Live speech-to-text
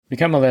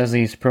Become a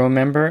Leslie's Pro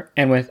member,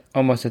 and with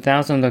almost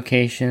 1,000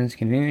 locations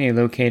conveniently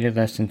located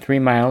less than 3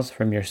 miles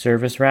from your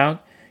service route,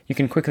 you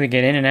can quickly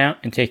get in and out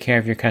and take care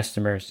of your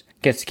customers.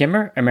 Get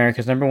Skimmer,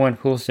 America's #1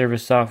 pool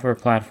service software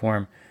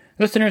platform.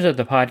 Listeners of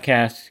the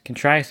podcast can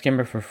try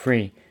Skimmer for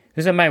free.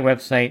 Visit my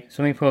website,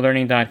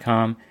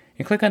 swimmingpoollearning.com,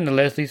 and click on the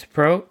Leslie's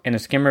Pro and the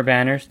Skimmer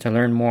banners to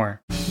learn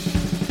more. The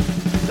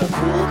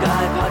Pool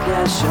Guy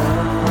Podcast Show.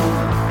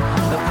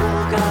 The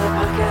Pool Guy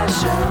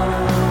Podcast Show.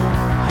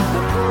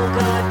 The Pool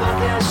Guy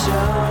Podcast Show.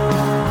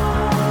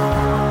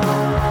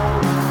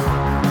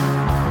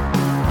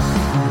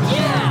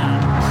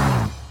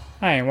 Yeah!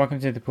 Hi, and welcome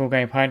to the Pool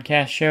Guy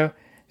Podcast Show.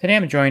 Today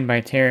I'm joined by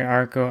Terry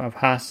Arko of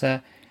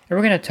HASA, and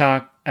we're going to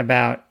talk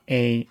about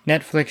a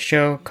Netflix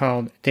show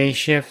called Day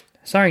Shift,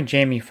 starring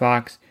Jamie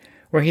Foxx,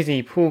 where he's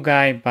a pool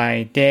guy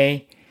by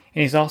day,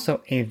 and he's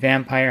also a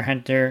vampire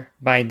hunter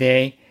by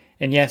day.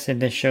 And yes, in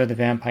this show, the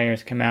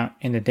vampires come out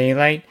in the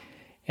daylight.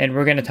 And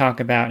we're going to talk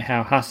about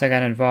how HASA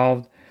got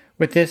involved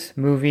with this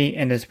movie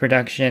and this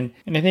production.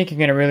 And I think you're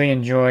going to really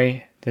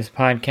enjoy this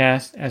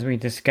podcast as we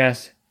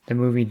discuss the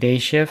movie Day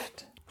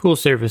Shift. Pool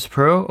Service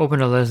Pro.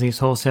 Open a Leslie's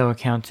wholesale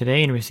account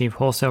today and receive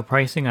wholesale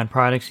pricing on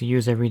products you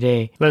use every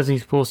day.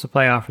 Leslie's Pool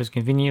Supply offers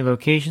convenient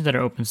locations that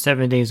are open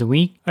 7 days a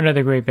week.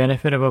 Another great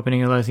benefit of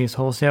opening a Leslie's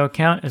wholesale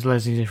account is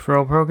Leslie's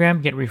referral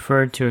program. Get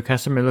referred to a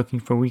customer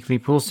looking for weekly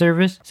pool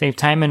service. Save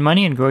time and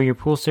money and grow your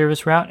pool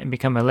service route and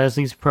become a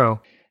Leslie's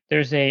Pro.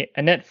 There's a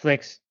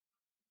Netflix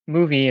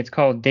movie. It's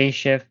called Day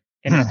Shift,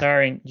 and it's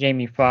starring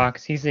Jamie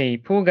Foxx. He's a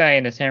pool guy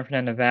in the San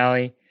Fernando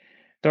Valley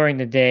during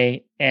the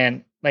day,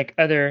 and like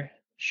other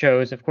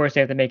shows, of course,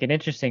 they have to make it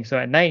interesting. So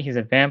at night, he's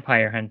a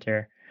vampire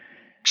hunter.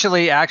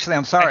 Actually,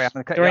 I'm sorry. I'm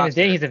gonna cut during you the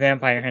day, off. he's a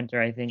vampire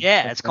hunter, I think.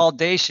 Yeah, it's called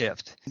Day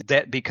Shift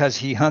because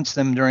he hunts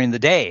them during the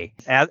day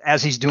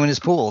as he's doing his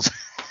pools.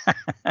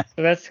 So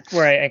that's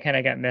where I kind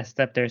of got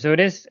messed up there. So it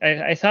is.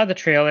 I saw the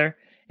trailer,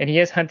 and he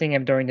is hunting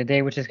him during the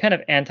day, which is kind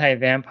of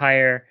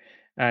anti-vampire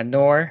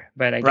noir.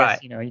 But I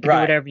guess you can do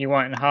whatever you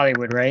want in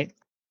Hollywood, right?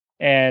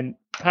 And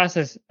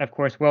HASA's, of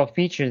course, well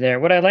featured there.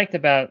 What I liked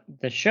about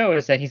the show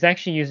is that he's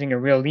actually using a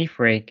real leaf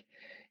rake.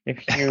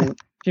 If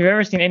you've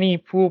ever seen any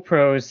pool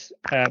pros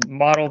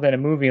modeled in a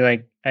movie,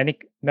 like I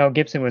think Mel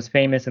Gibson was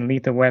famous in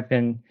Lethal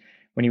Weapon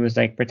when he was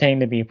like pretending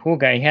to be a pool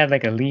guy. He had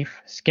like a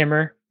leaf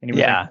skimmer and he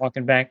was like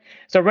walking back.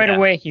 So right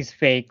away he's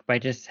fake by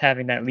just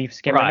having that leaf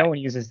skimmer. Right. No one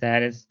uses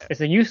that. It's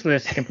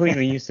a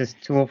completely useless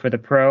tool for the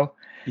pro.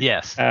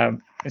 Yes.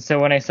 And so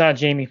when I saw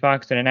Jamie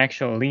Foxx with an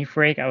actual leaf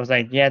rake, I was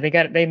like, yeah,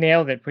 they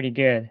nailed it pretty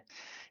good.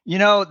 You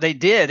know, they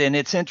did, and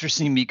it's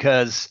interesting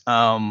because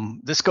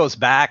this goes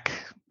back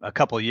a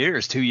couple of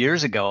years, 2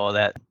 years ago,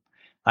 that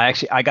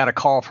I got a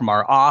call from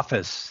our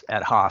office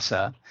at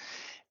HASA,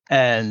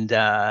 and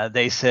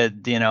they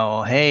said,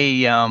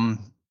 hey,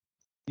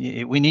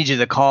 we need you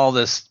to call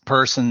this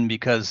person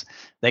because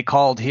they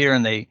called here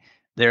and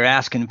they're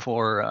asking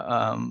for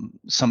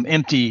some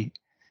empty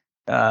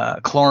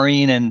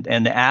chlorine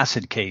and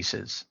acid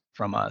cases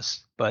from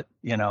us, but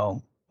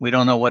we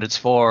don't know what it's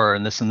for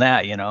and this and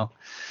that,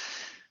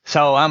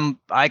 So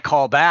I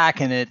call back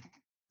and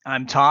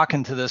I'm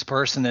talking to this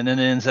person, and then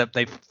it ends up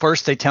they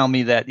tell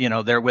me that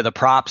they're with a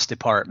props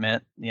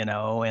department in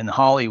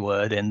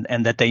Hollywood,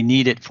 and that they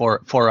need it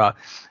for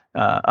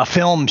a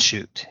film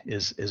shoot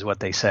is what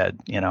they said.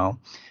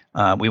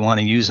 We want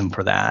to use them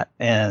for that.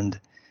 And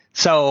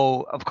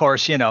so of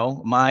course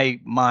my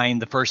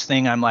mind, the first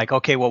thing I'm like,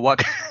 okay, well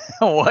what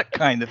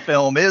kind of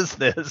film is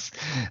this?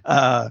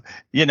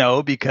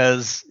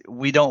 Because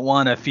we don't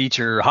want to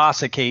feature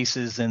HASA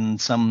cases in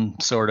some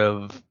sort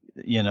of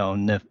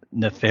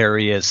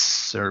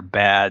nefarious or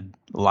bad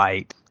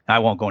light. I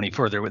won't go any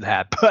further with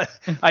that, but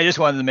I just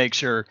wanted to make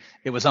sure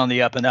it was on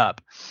the up and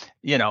up,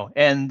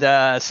 And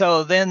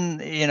so then,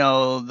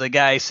 the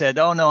guy said,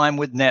 "Oh no, I'm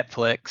with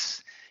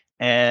Netflix."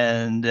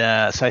 And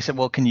so I said,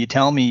 "Well, can you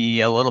tell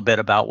me a little bit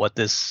about what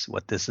this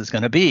is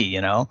going to be?"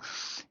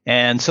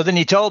 And so then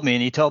he told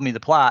me the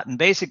plot, and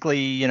basically,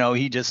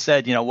 he just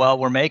said, "Well,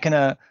 we're making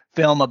a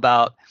film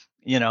about."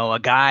 A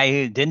guy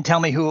who didn't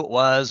tell me who it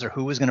was or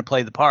who was going to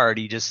play the part.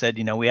 He just said,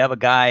 we have a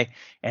guy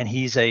and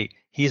he's a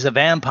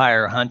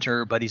vampire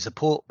hunter, but he's a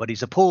pool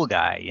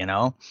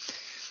guy,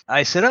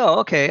 I said,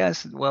 "Oh, okay." I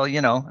said, "Well,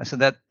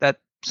 that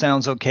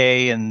sounds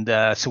okay." And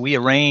so we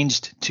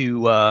arranged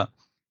to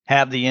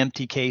have the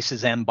empty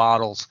cases and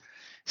bottles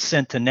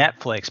sent to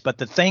Netflix. But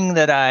the thing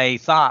that I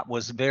thought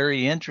was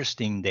very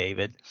interesting,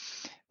 David,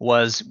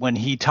 was when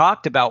he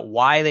talked about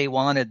why they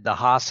wanted the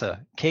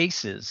HASA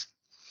cases.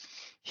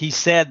 He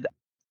said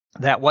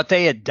that what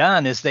they had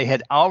done is they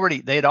had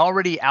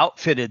already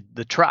outfitted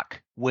the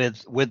truck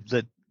with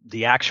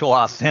the actual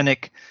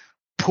authentic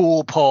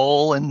pool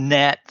pole and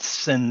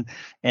nets and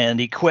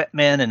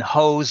equipment and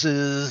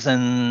hoses,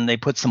 and they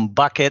put some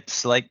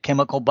buckets, like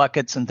chemical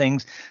buckets and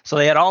things. So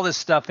they had all this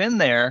stuff in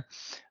there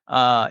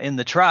in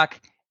the truck,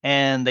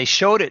 and they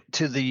showed it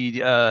to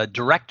the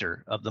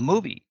director of the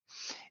movie.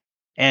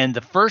 And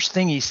the first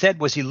thing he said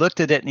was he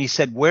looked at it and he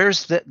said,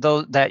 "Where's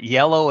that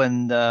yellow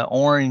and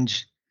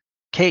orange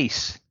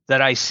case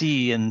that I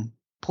see in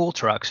pool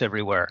trucks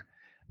everywhere.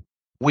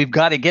 We've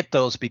got to get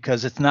those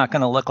because it's not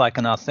going to look like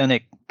an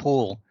authentic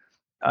pool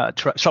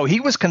truck. So he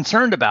was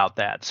concerned about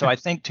that. So I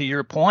think, to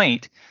your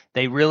point,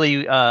 they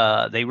really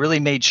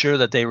made sure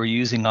that they were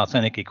using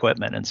authentic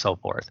equipment and so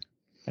forth.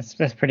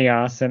 That's pretty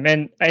awesome.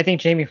 And I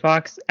think Jamie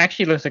Foxx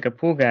actually looks like a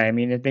pool guy. I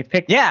mean, they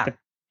picked the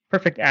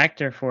perfect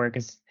actor for it,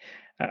 because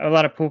a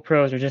lot of pool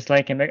pros are just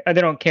like him. They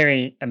don't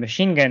carry a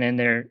machine gun in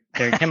their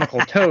chemical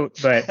tote,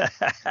 but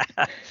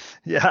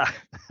yeah.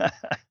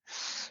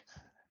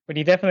 But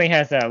he definitely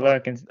has that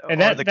look, and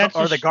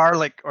the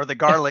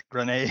garlic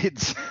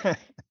grenades.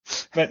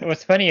 But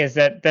what's funny is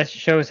that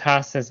shows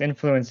HASA's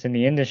influence in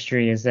the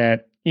industry, is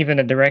that even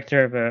the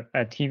director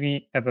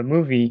of a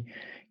movie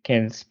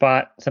can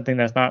spot something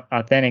that's not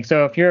authentic.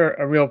 So if you're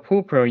a real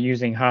pool pro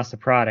using HASA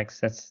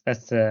products, that's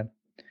the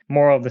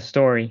moral of the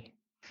story.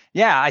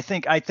 Yeah, I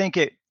think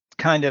it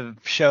kind of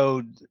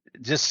showed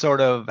just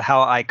sort of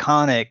how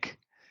iconic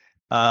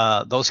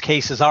those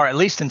cases are, at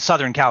least in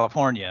Southern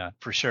California,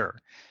 for sure.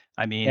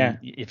 I mean,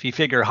 if you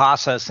figure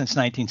HASA since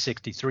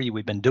 1963,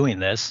 we've been doing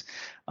this,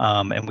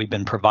 and we've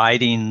been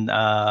providing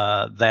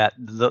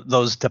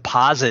those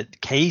deposit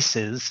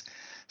cases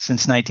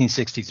since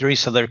 1963.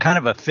 So they're kind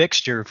of a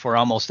fixture for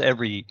almost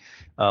every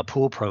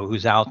pool pro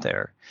who's out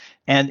there.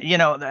 And,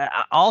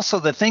 also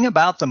the thing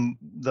about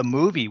the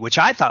movie, which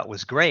I thought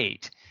was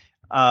great,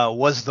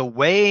 was the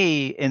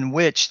way in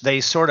which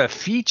they sort of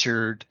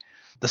featured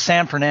the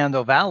San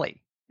Fernando Valley.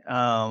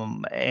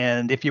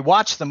 And if you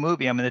watch the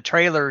movie, I mean, the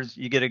trailers,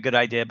 you get a good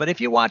idea. But if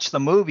you watch the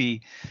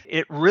movie,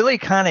 it really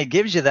kind of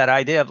gives you that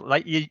idea of,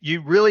 like,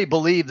 you really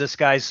believe this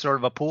guy's sort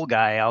of a pool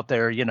guy out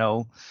there,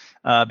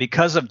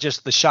 because of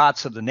just the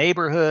shots of the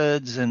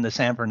neighborhoods in the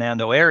San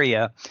Fernando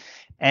area.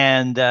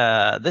 And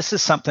this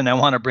is something I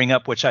want to bring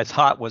up, which I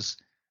thought was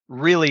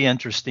really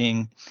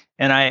interesting.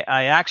 And I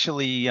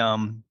actually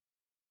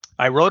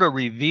I wrote a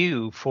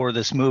review for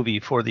this movie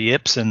for the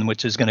Ibsen,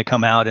 which is going to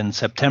come out in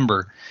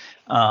September.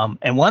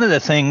 And one of the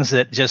things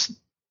that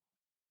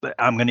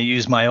I'm going to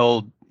use my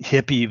old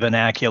hippie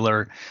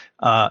vernacular,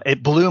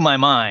 it blew my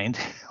mind.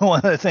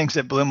 One of the things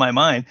that blew my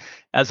mind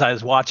as I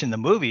was watching the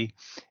movie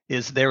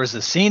is there was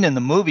a scene in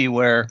the movie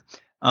where,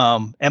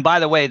 and by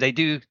the way, they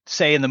do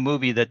say in the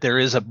movie that there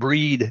is a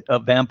breed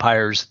of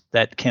vampires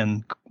that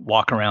can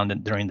walk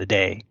around during the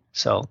day.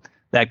 So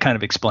that kind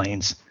of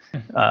explains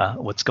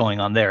what's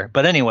going on there.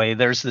 But anyway,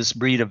 there's this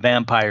breed of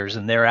vampires,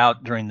 and they're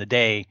out during the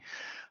day.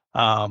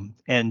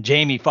 And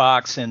Jamie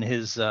Foxx and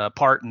his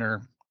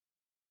partner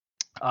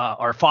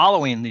are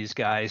following these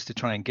guys to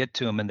try and get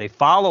to them, and they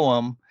follow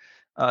them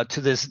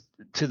to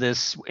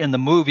this. In the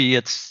movie,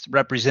 it's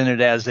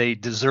represented as a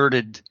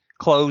deserted,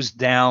 closed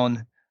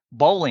down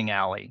bowling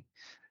alley.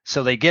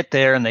 So they get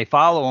there and they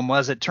follow them. Well,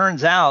 as it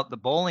turns out, the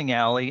bowling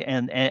alley,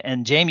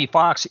 and Jamie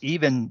Foxx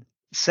even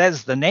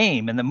says the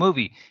name in the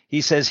movie.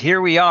 He says,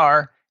 "Here we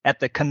are at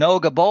the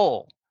Canoga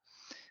Bowl."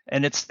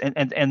 And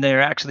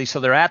they're actually, so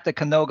they're at the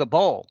Canoga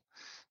Bowl.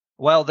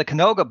 Well, the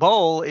Canoga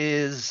Bowl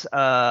is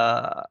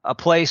a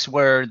place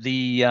where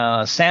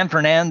the San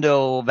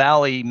Fernando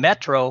Valley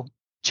Metro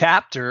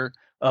chapter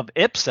of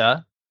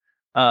IPSA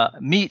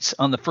meets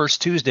on the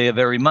first Tuesday of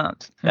every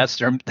month. That's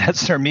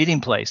their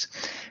meeting place.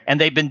 And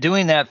they've been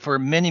doing that for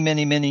many,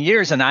 many, many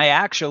years. And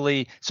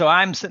so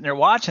I'm sitting there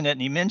watching it,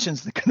 and he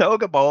mentions the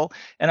Canoga Bowl,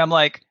 and I'm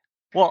like,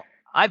 well,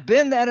 I've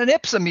been at an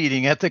IPSA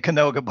meeting at the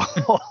Canoga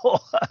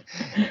Bowl.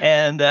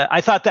 And I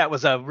thought that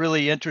was a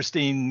really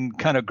interesting,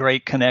 kind of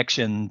great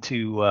connection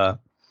to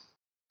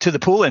the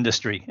pool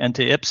industry and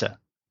to IPSA.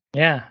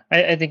 Yeah,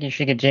 I think you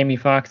should get Jamie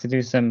Foxx to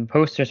do some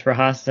posters for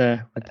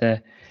HASA with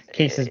the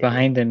cases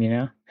behind him,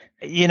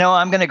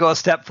 I'm going to go a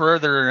step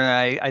further.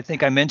 And I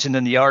think I mentioned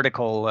in the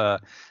article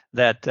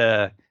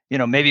that,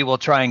 maybe we'll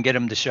try and get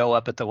him to show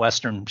up at the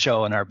Western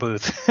show in our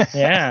booth.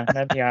 Yeah,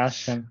 that'd be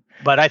awesome.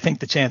 But I think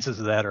the chances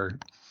of that are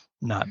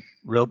not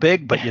real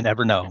big, but you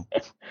never know.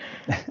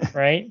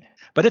 Right.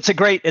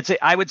 But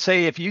I would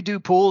say if you do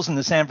pools in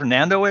the San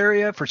Fernando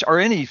area or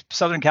any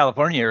Southern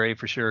California area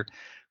for sure,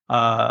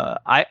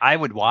 I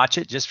would watch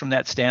it just from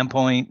that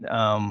standpoint.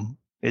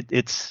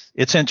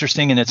 It's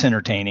interesting and it's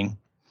entertaining.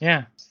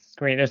 Yeah, it's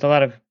great. There's a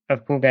lot of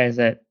pool guys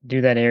that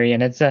do that area,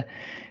 and it's an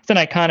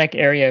iconic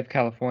area of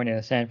California,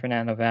 the San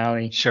Fernando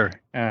Valley. Sure.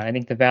 I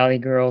think the Valley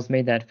Girls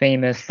made that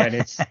famous, but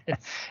it's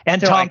and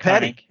Tom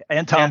Petty.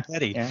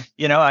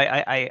 Yeah.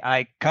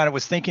 I kind of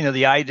was thinking of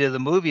the idea of the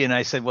movie, and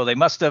I said, well, they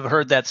must have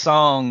heard that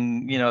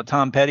song,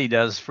 Tom Petty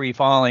does, Free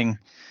Falling,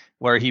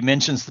 where he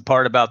mentions the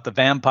part about the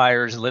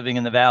vampires living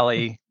in the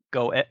valley,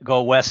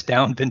 go west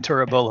down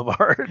Ventura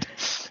Boulevard.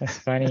 That's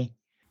funny.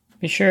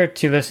 Be sure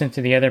to listen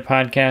to the other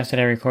podcasts that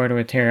I recorded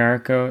with Terry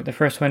Arko. The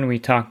first one we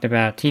talked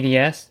about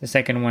TDS, the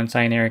second one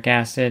cyanuric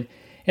acid,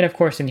 and of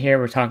course in here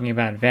we're talking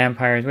about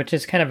vampires, which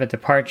is kind of a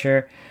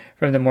departure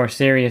from the more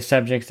serious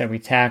subjects that we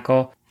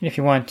tackle. And if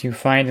you want to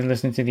find and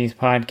listen to these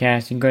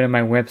podcasts, you can go to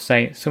my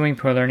website,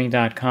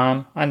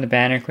 swimmingprolearning.com. On the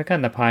banner, click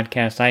on the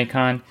podcast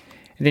icon,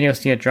 and then you'll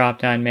see a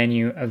drop-down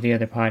menu of the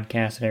other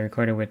podcasts that I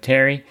recorded with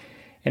Terry.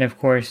 And of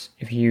course,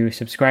 if you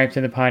subscribe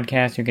to the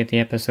podcast, you'll get the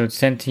episode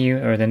sent to you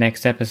or the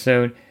next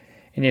episode.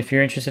 And if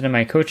you're interested in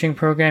my coaching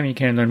program, you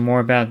can learn more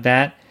about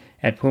that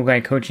at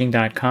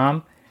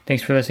poolguycoaching.com.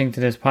 Thanks for listening to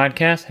this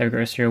podcast. Have a great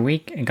rest of your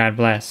week, and God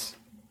bless.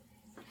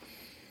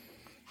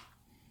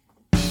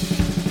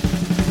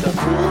 The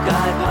Pool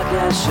Guy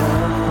Podcast Show.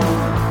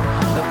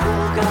 The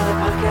Pool Guy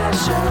Podcast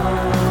Show.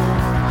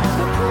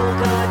 The Pool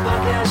Guy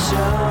Podcast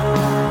Show.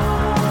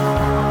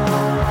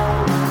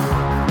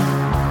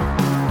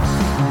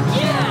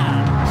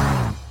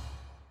 Yeah!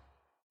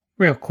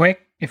 Real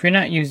quick, if you're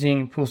not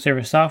using pool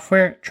service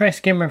software, try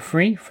Skimmer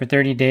free for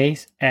 30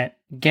 days at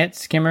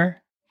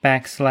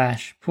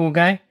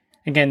getskimmer.com/poolguy.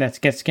 Again, that's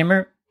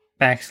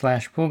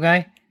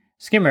getskimmer.com/poolguy.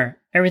 Skimmer,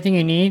 everything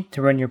you need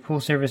to run your pool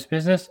service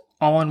business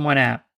all in one app.